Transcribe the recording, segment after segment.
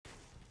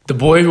The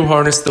Boy Who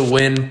Harnessed the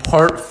Wind,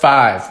 Part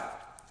 5.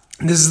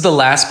 This is the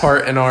last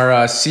part in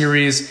our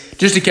series.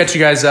 Just to catch you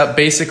guys up,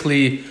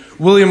 basically,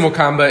 William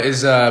Wakamba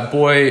is a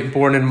boy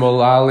born in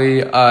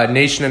Malawi, a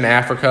nation in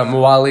Africa.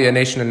 Malawi, a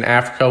nation in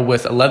Africa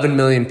with 11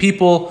 million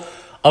people,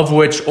 of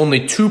which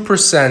only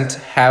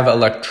 2% have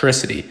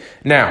electricity.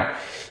 Now,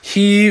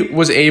 he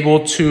was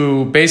able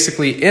to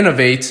basically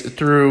innovate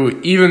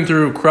through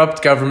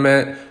corrupt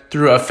government,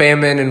 through a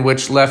famine in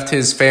which left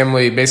his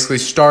family basically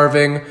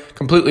starving,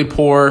 completely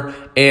poor,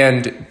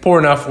 and poor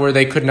enough where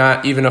they could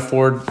not even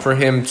afford for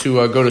him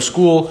to go to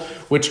school,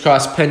 which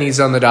cost pennies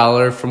on the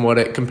dollar from what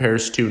it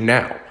compares to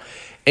now.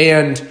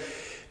 And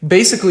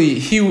basically,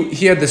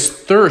 he had this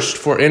thirst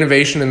for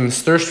innovation and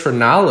this thirst for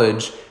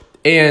knowledge,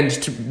 and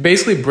to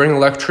basically bring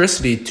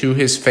electricity to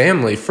his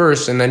family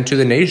first and then to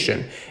the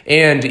nation.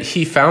 And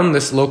he found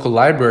this local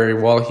library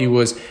while he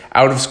was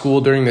out of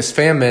school during this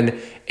famine,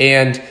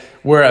 and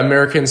where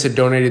Americans had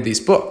donated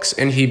these books,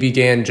 and he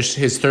began just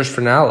his thirst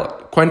for knowledge,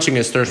 quenching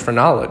his thirst for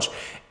knowledge.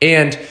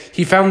 And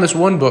he found this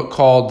one book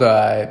called,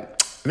 I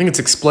think it's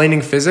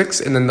Explaining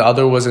Physics, and then the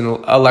other was an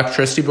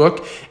electricity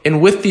book.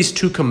 And with these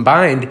two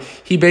combined,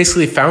 he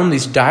basically found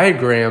these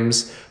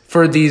diagrams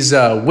for these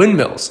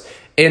windmills.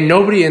 And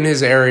nobody in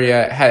his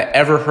area had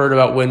ever heard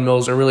about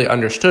windmills or really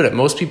understood it.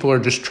 Most people are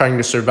just trying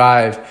to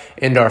survive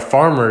and are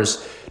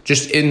farmers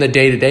just in the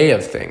day-to-day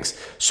of things.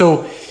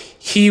 So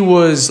he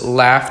was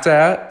laughed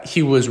at.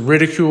 He was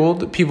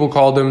ridiculed. People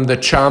called him the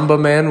Chamba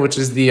Man, which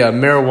is the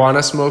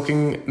marijuana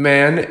smoking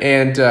man.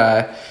 And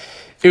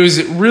it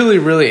was really,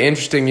 really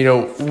interesting. You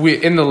know,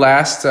 in the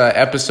last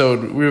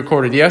episode we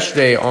recorded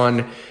yesterday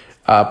on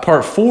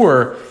part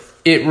 4,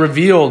 it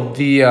revealed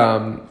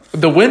the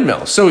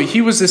windmill. So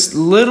he was this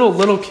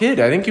little kid.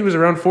 I think he was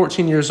around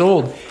 14 years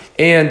old.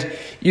 And,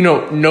 you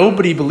know,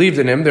 nobody believed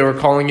in him. They were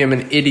calling him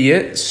an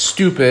idiot,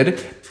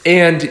 stupid.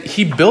 And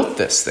he built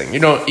this thing. You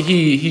know,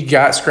 he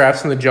got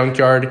scraps in the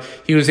junkyard.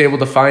 He was able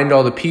to find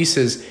all the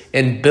pieces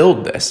and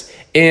build this.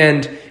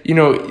 And, you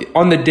know,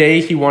 on the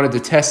day he wanted to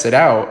test it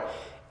out,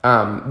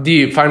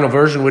 the final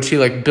version, which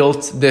he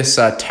built this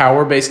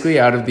tower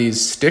basically out of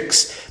these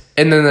sticks.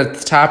 And then at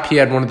the top, he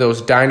had one of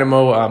those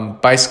dynamo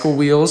bicycle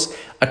wheels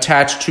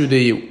attached to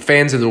the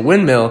fans of the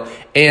windmill,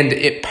 and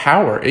it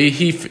powered.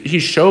 He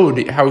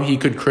showed how he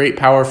could create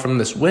power from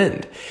this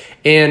wind.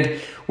 And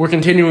we're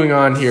continuing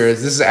on here.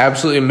 This is an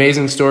absolutely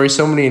amazing story.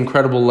 So many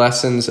incredible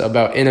lessons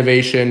about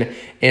innovation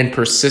and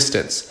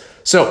persistence.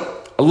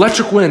 So,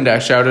 electric wind, I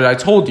shouted. I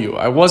told you.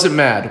 I wasn't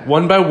mad.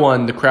 One by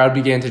one, the crowd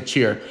began to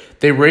cheer.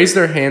 They raised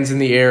their hands in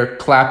the air,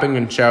 clapping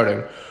and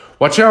shouting,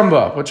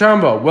 "Wachamba,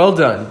 Wachamba, well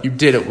done. You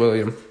did it,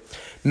 William."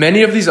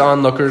 Many of these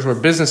onlookers were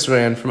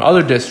businessmen from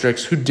other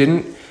districts who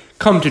didn't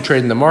come to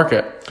trade in the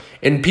market.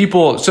 And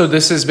people, so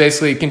this is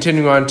basically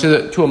continuing on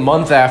to a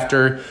month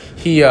after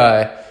he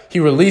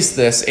released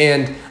this.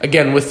 And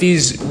again, with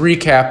these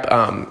recap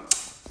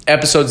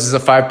episodes, this is a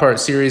 5-part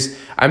series.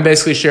 I'm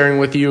basically sharing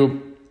with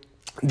you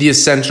the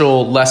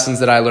essential lessons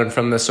that I learned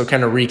from this. So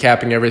kind of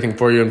recapping everything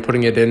for you and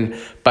putting it in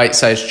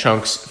bite-sized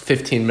chunks,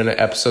 15-minute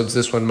episodes.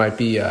 This one might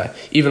be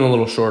even a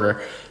little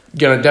shorter.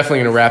 Definitely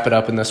going to wrap it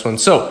up in this one.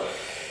 So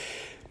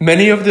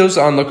many of those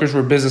onlookers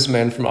were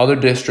businessmen from other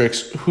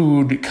districts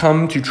who'd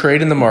come to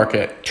trade in the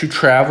market.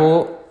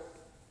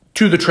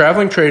 To the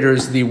traveling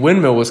traders, the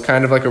windmill was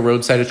kind of like a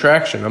roadside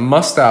attraction, a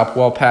must-stop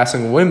while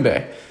passing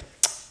Wimbe.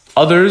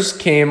 Others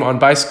came on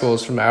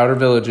bicycles from outer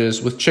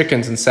villages with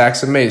chickens and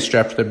sacks of maize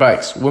strapped to their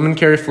bikes. Women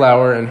carried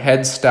flour, and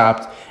heads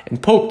stopped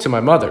and poked to my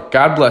mother.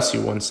 "God bless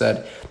you," one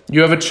said.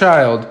 "You have a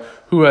child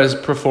who has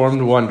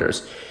performed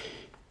wonders.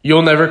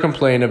 You'll never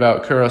complain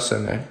about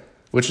Kurosene,"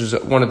 which is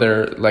one of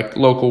their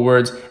local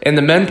words. And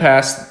the men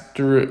passed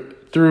through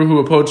who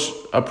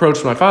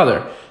approached my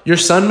father. "Your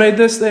son made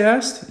this?" they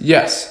asked.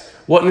 "Yes."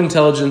 "What an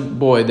intelligent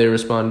boy," they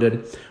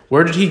responded.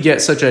 "Where did he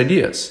get such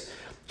ideas?"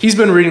 "He's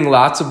been reading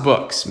lots of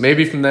books.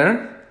 Maybe from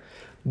there?"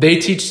 "They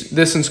teach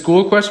this in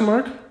school?" ?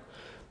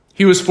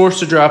 "He was forced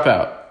to drop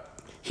out.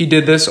 He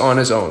did this on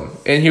his own."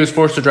 And he was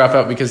forced to drop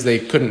out because they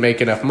couldn't make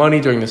enough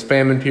money during this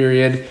famine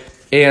period.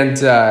 And,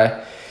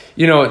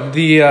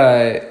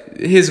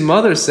 his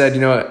mother said,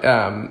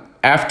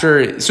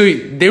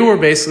 they were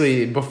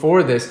basically,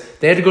 before this,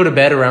 they had to go to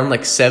bed around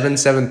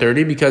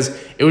 7:30 because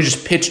it was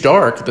just pitch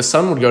dark. The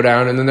sun would go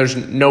down, and then there's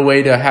no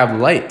way to have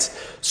light.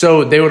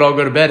 So they would all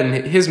go to bed,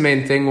 and his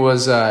main thing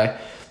was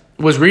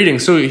reading.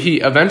 So he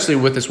eventually,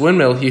 with this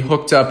windmill, he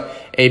hooked up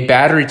a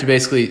battery to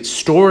basically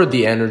store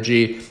the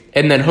energy,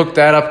 and then hooked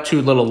that up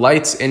to little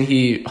lights, and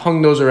he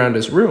hung those around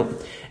his room.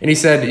 And he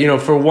said,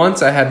 "For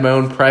once I had my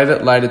own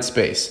private lighted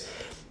space."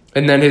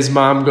 And then his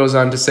mom goes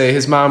on to say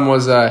his mom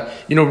was,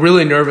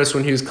 really nervous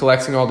when he was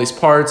collecting all these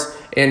parts,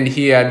 and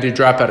he had to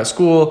drop out of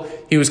school.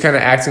 He was kind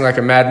of acting like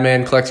a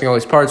madman, collecting all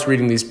these parts,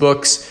 reading these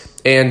books,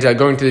 and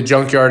going to the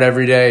junkyard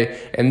every day.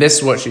 And this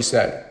is what she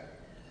said.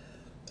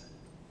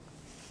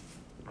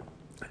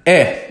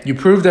 You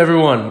proved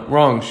everyone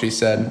wrong," she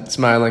said,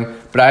 smiling.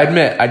 "But I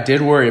admit, I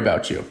did worry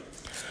about you."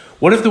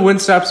 "What if the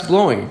wind stops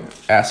blowing?"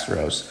 asked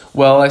Rose.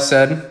 "Well," I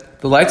said,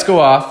 The lights go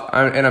off,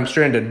 and I'm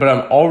stranded, but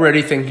I'm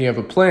already thinking of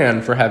a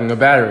plan for having a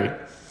battery.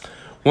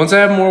 Once I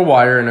have more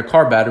wire and a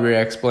car battery,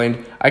 I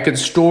explained, I could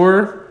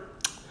store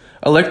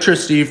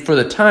electricity for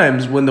the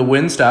times when the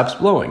wind stops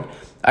blowing.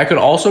 I could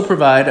also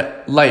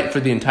provide light for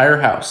the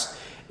entire house.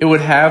 It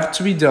would have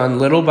to be done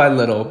little by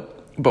little,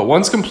 but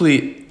once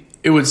complete,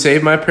 it would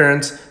save my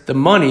parents the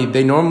money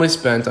they normally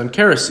spent on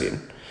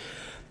kerosene.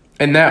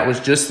 And that was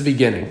just the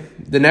beginning.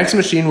 The next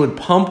machine would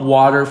pump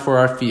water for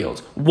our fields.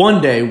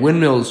 One day,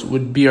 windmills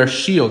would be our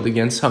shield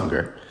against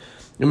hunger.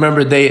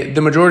 Remember, the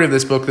majority of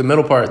this book, the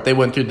middle part, they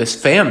went through this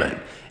famine.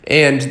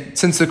 And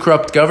since the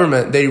corrupt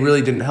government, they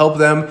really didn't help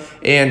them.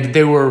 And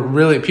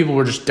people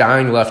were just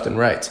dying left and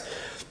right.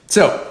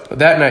 So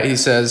that night, he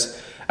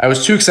says, I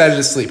was too excited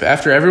to sleep.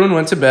 After everyone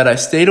went to bed, I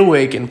stayed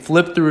awake and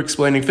flipped through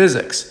explaining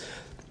physics,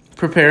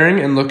 preparing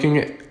and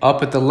looking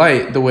up at the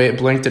light, the way it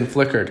blinked and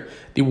flickered.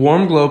 The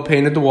warm glow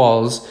painted the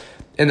walls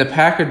and the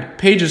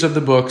pages of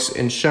the books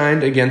and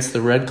shined against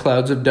the red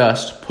clouds of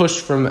dust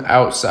pushed from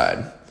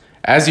outside.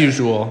 As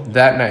usual,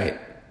 that night,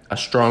 a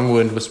strong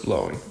wind was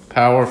blowing.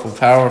 Powerful,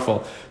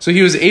 powerful. So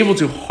he was able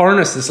to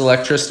harness this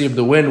electricity of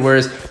the wind,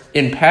 whereas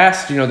in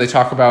past, they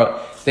talk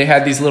about they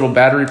had these little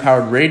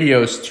battery-powered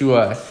radios to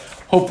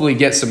hopefully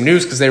get some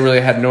news because they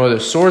really had no other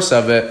source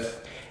of it.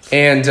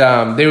 And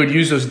they would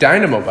use those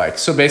dynamo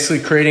bikes. So basically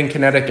creating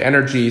kinetic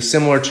energy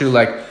similar to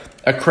like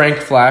a crank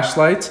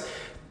flashlight.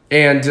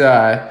 And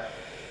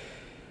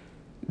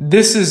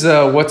this is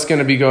what's going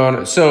to be going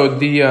on. So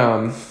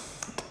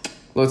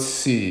let's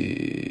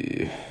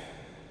see.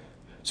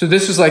 So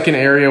this is like an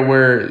area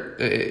where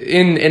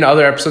in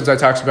other episodes I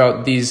talked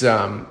about these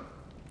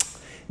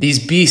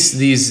beasts,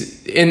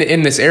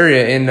 in this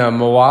area in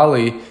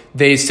Mawali,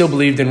 they still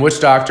believed in witch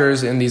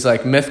doctors and these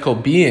like mythical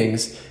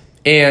beings.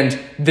 And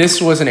this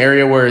was an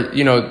area where,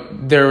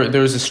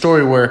 there was a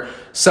story where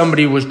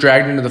somebody was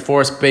dragged into the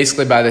forest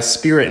basically by the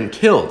spirit and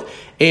killed.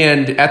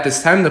 And at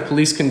this time, the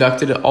police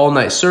conducted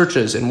all-night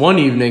searches. And one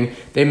evening,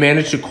 they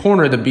managed to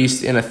corner the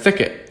beast in a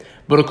thicket.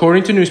 But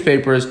according to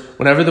newspapers,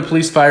 whenever the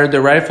police fired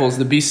their rifles,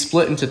 the beast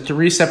split into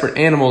 3 separate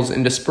animals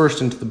and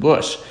dispersed into the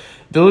bush.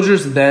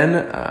 Villagers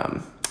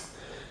then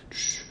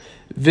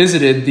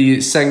visited the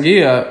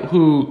Sanghia,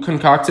 who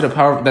concocted a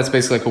powerful... That's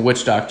basically like a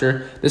witch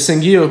doctor. The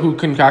Sanghia, who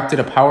concocted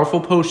a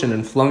powerful potion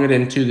and flung it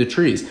into the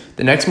trees.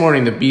 The next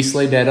morning, the beast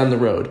lay dead on the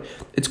road,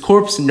 its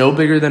corpse no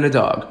bigger than a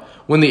dog.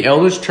 When the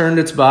elders turned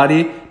its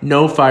body,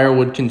 no fire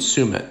would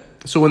consume it.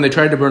 So when they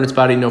tried to burn its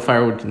body, no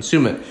fire would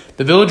consume it.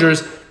 The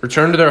villagers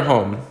returned to their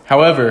home.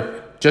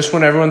 However, just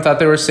when everyone thought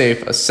they were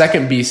safe, a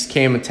second beast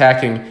came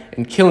attacking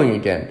and killing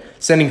again,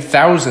 sending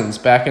thousands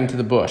back into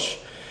the bush.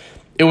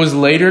 It was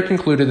later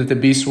concluded that the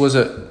beast was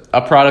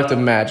a product of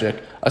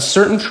magic. A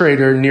certain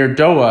trader near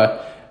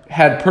Doha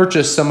had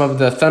purchased some of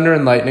the thunder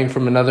and lightning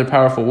from another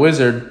powerful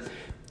wizard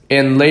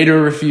and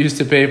later refused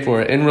to pay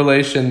for it. In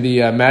relation,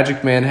 the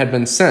magic man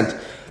had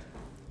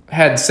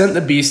sent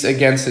the beast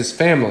against his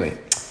family.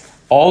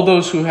 All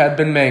those who had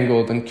been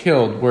mangled and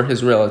killed were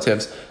his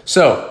relatives.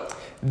 So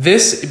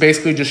this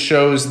basically just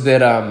shows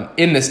that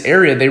in this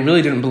area, they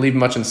really didn't believe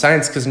much in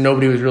science because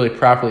nobody was really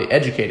properly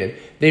educated.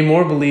 They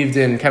more believed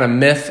in kind of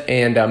myth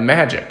and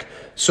magic.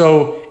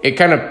 So it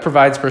kind of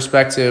provides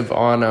perspective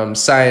on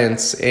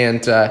science.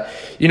 And,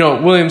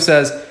 William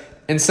says,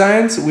 in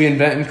science, we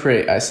invent and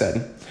create, I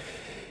said.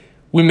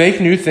 We make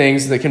new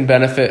things that can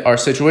benefit our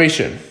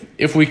situation.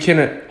 If we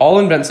can all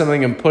invent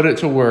something and put it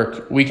to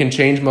work, we can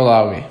change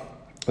Malawi.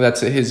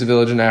 That's his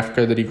village in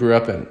Africa that he grew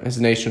up in, his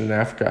nation in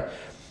Africa.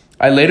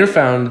 I later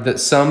found that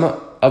some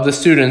of the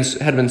students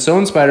had been so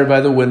inspired by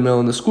the windmill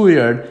in the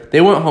schoolyard,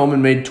 they went home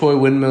and made toy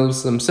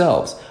windmills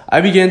themselves. I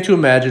began to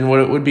imagine what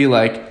it would be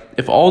like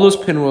if all those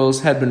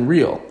pinwheels had been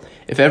real.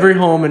 If every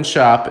home and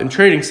shop and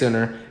trading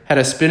center had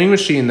a spinning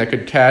machine that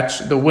could catch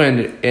the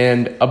wind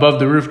and above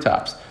the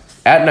rooftops.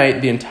 At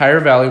night, the entire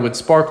valley would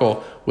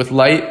sparkle with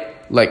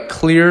light like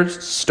clear,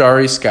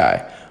 starry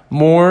sky.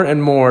 More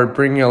and more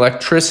bringing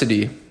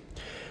electricity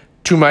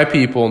to my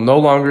people no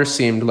longer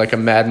seemed like a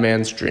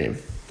madman's dream.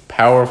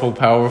 Powerful,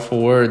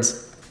 powerful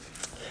words.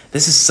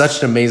 This is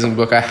such an amazing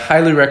book. I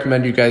highly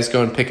recommend you guys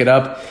go and pick it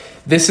up.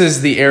 This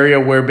is the area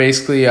where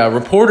basically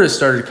reporters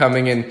started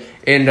coming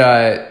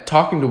and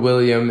talking to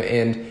William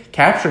and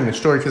capturing the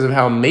story because of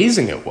how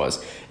amazing it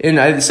was.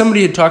 And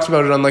somebody had talked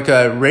about it on like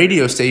a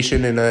radio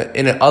station in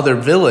another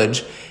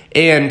village,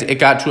 and it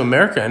got to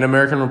America, and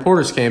American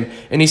reporters came.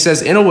 And he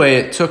says, in a way,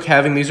 it took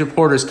having these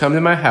reporters come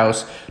to my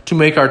house to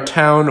make our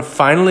town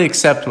finally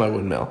accept my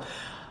windmill.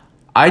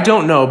 I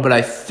don't know, but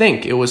I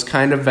think it was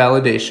kind of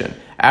validation.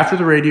 After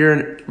the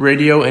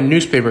radio and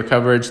newspaper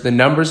coverage, the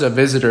numbers of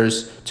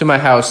visitors to my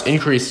house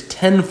increased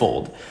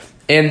tenfold.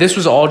 And this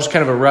was all just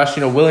kind of a rush.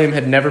 William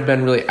had never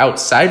been really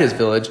outside his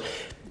village.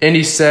 And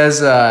he says,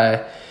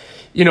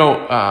 he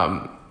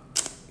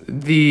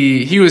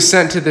was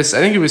sent to this, I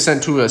think he was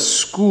sent to a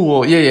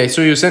school. Yeah.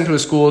 So he was sent to a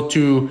school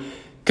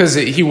because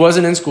he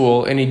wasn't in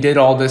school, and he did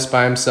all this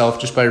by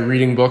himself just by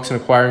reading books and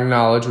acquiring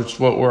knowledge, which is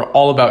what we're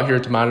all about here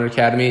at the Modern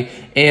Academy.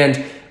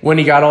 And when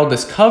he got all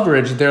this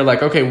coverage, they're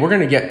like, okay, we're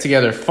going to get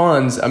together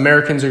funds.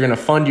 Americans are going to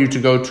fund you to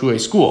go to a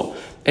school.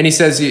 And he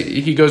says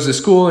he goes to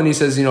school and he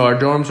says, our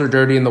dorms were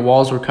dirty and the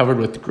walls were covered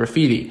with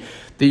graffiti.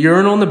 The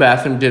urinal in the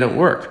bathroom didn't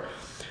work.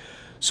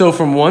 So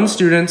from one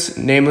student,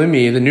 namely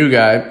me, the new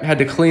guy, had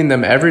to clean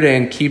them every day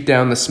and keep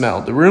down the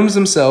smell. The rooms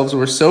themselves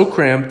were so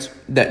cramped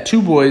that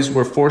 2 boys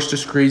were forced to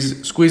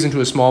squeeze into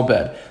a small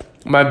bed.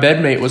 My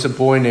bedmate was a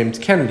boy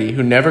named Kennedy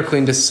who never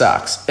cleaned his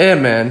socks.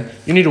 Man,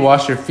 you need to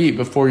wash your feet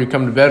before you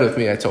come to bed with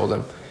me, I told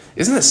him.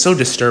 Isn't that so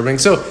disturbing?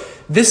 So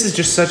this is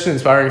just such an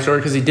inspiring story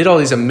because he did all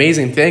these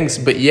amazing things,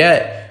 but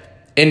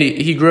yet, and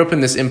he grew up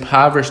in this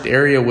impoverished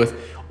area with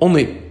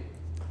only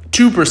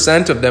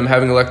 2% of them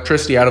having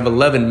electricity out of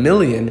 11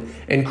 million,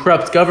 and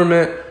corrupt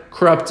government,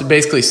 corrupt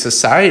basically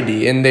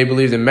society, and they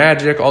believed in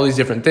magic, all these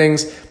different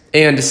things.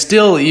 And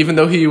still, even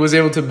though he was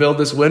able to build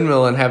this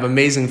windmill and have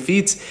amazing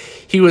feats,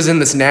 he was in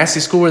this nasty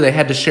school where they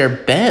had to share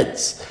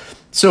beds.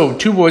 So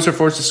 2 boys were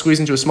forced to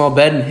squeeze into a small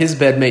bed, and his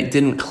bedmate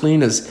didn't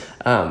clean his,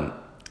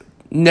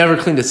 never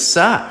cleaned his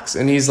socks.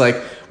 And he's like,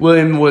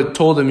 William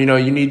told him,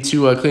 you need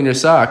to clean your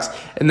socks.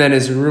 And then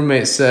his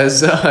roommate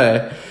says,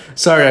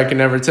 sorry, I can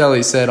never tell.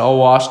 He said, I'll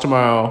wash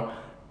tomorrow,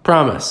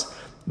 promise.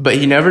 But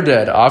he never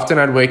did. Often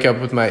I'd wake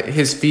up with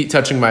his feet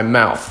touching my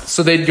mouth.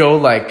 So they'd go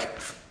like,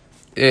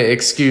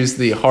 excuse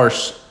the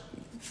harsh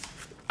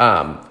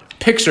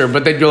picture,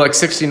 but they'd go like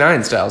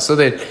 69 style. So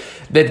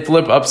they'd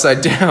flip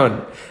upside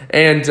down.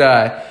 And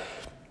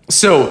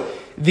so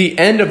the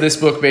end of this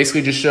book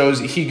basically just shows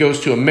he goes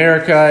to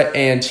America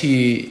and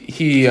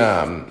he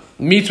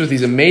meets with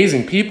these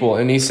amazing people.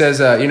 And he says,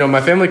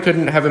 my family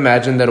couldn't have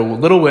imagined that a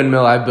little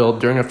windmill I built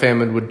during a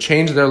famine would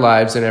change their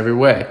lives in every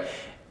way.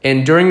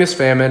 And during this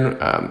famine,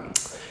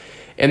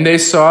 and they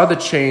saw the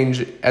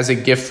change as a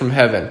gift from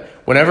heaven.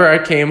 Whenever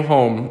I came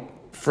home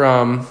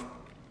from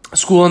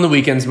school on the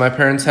weekends, my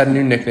parents had a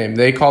new nickname.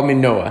 They called me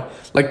Noah,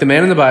 like the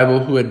man in the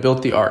Bible who had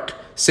built the ark,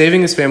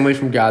 saving his family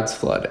from God's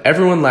flood.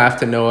 Everyone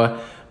laughed at Noah,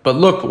 but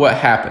look what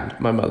happened,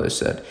 my mother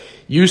said.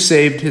 You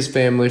saved his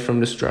family from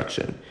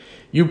destruction.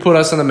 You put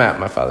us on the map,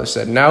 my father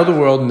said. Now the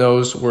world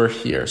knows we're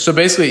here. So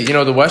basically,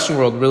 the Western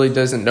world really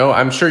doesn't know.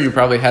 I'm sure you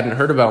probably hadn't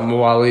heard about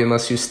Moali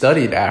unless you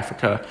studied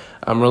Africa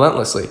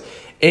relentlessly.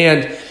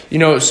 And,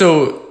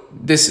 so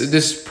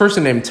this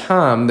person named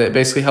Tom that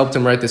basically helped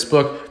him write this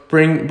book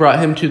brought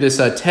him to this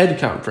TED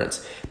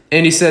conference.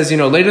 And he says,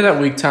 later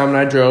that week, Tom and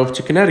I drove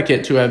to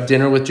Connecticut to have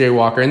dinner with Jay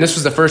Walker. And this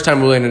was the first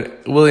time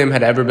William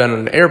had ever been on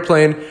an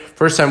airplane,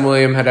 first time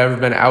William had ever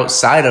been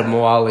outside of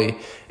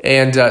Moali.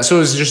 And so it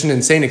was just an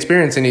insane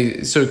experience.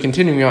 And so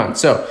continuing on.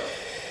 So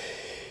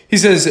he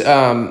says,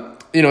 Tom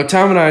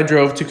and I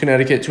drove to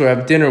Connecticut to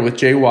have dinner with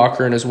Jay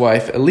Walker and his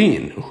wife,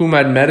 Aline, whom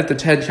I'd met at the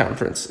TED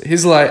conference.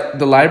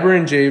 The library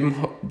in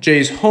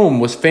Jay's home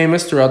was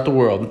famous throughout the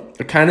world,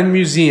 a kind of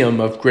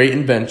museum of great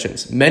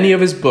inventions. Many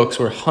of his books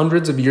were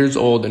hundreds of years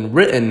old and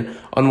written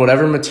on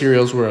whatever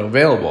materials were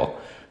available,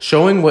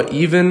 showing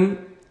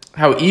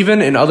how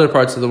even in other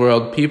parts of the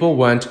world, people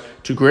went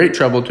to great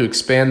trouble to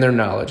expand their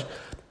knowledge.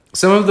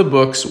 Some of the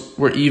books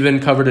were even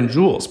covered in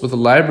jewels, but the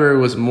library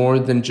was more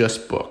than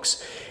just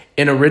books.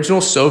 An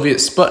original Soviet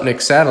Sputnik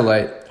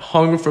satellite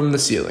hung from the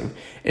ceiling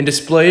and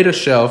displayed a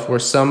shelf where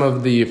some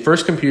of the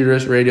first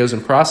computers, radios,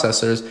 and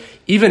processors,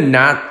 even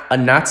not a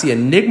Nazi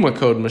Enigma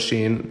code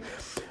machine,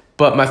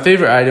 but my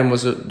favorite item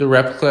was the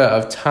replica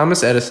of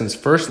Thomas Edison's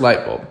first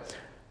light bulb,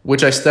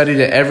 which I studied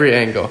at every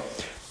angle.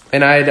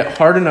 And I had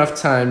hard enough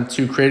time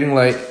to creating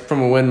light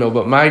from a windmill,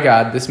 but my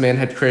God, this man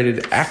had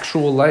created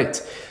actual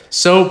light.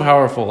 So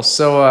powerful.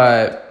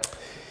 So,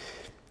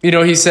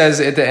 he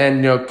says at the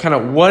end, kind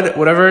of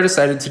whatever I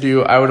decided to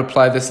do, I would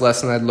apply this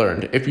lesson I'd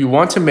learned. If you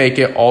want to make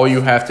it, all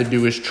you have to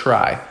do is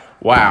try.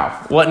 Wow,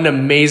 what an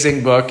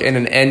amazing book and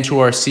an end to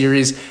our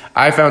series.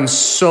 I found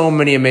so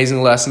many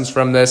amazing lessons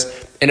from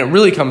this, and it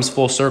really comes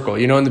full circle.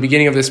 In the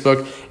beginning of this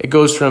book, it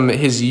goes from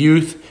his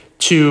youth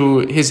to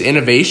his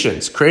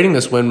innovations, creating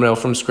this windmill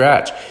from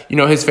scratch.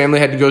 His family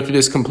had to go through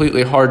this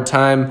completely hard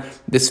time,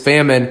 this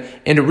famine,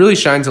 and it really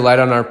shines a light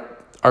on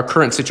our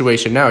current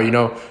situation now.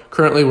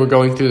 Currently we're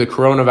going through the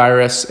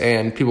coronavirus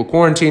and people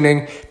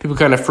quarantining, people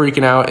kind of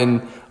freaking out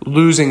and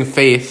losing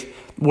faith.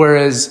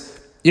 Whereas,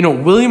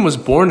 William was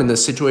born in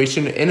this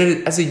situation, and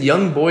as a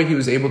young boy, he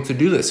was able to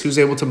do this. He was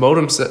able to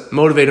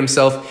motivate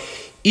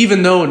himself,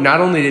 even though not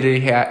only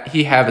did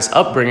he have his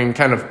upbringing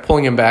kind of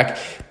pulling him back,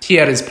 he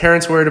had his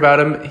parents worried about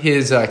him.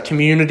 His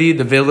community,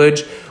 the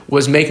village,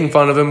 was making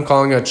fun of him,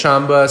 calling a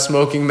chamba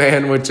smoking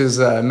man, which is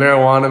a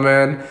marijuana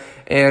man.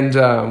 And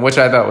which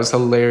I thought was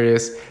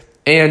hilarious.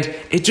 And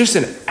it's just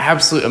an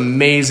absolute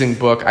amazing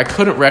book. I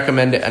couldn't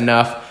recommend it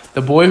enough.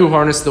 The Boy Who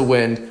Harnessed the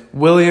Wind,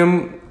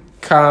 William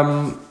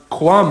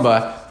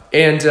Kamkwamba.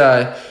 And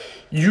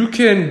you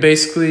can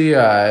basically,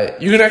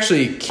 you can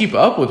actually keep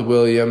up with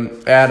William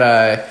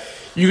at,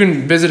 you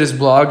can visit his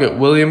blog at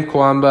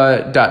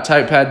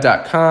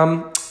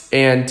williamkwamba.typepad.com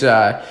and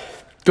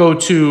go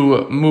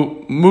to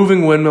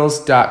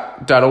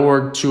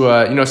movingwindmills.org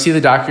to see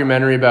the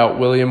documentary about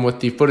William with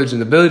the footage in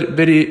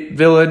the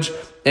village,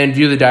 and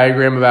view the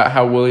diagram about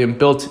how William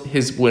built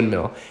his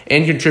windmill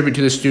and contribute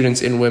to the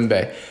students in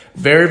Wimbay.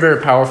 Very,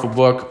 very powerful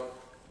book.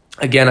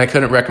 Again, I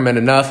couldn't recommend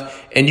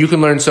enough, and you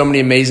can learn so many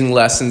amazing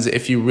lessons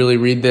if you really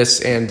read this.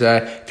 And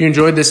if you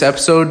enjoyed this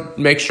episode,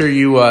 make sure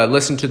you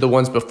listen to the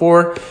ones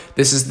before.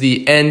 This is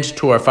the end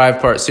to our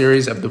 5-part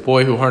series of The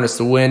Boy Who Harnessed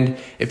the Wind.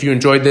 If you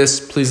enjoyed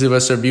this, please leave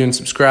us a review and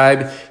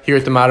subscribe. Here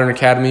at the Modern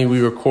Academy, we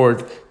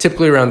record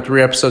typically around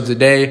 3 episodes a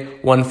day,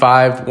 1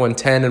 5, 1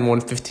 10, and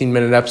 1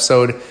 15-minute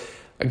episode.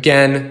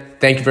 Again,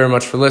 thank you very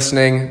much for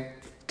listening.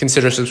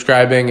 Consider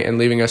subscribing and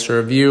leaving us a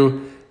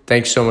review.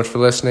 Thanks so much for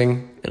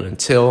listening, and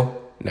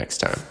until next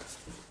time.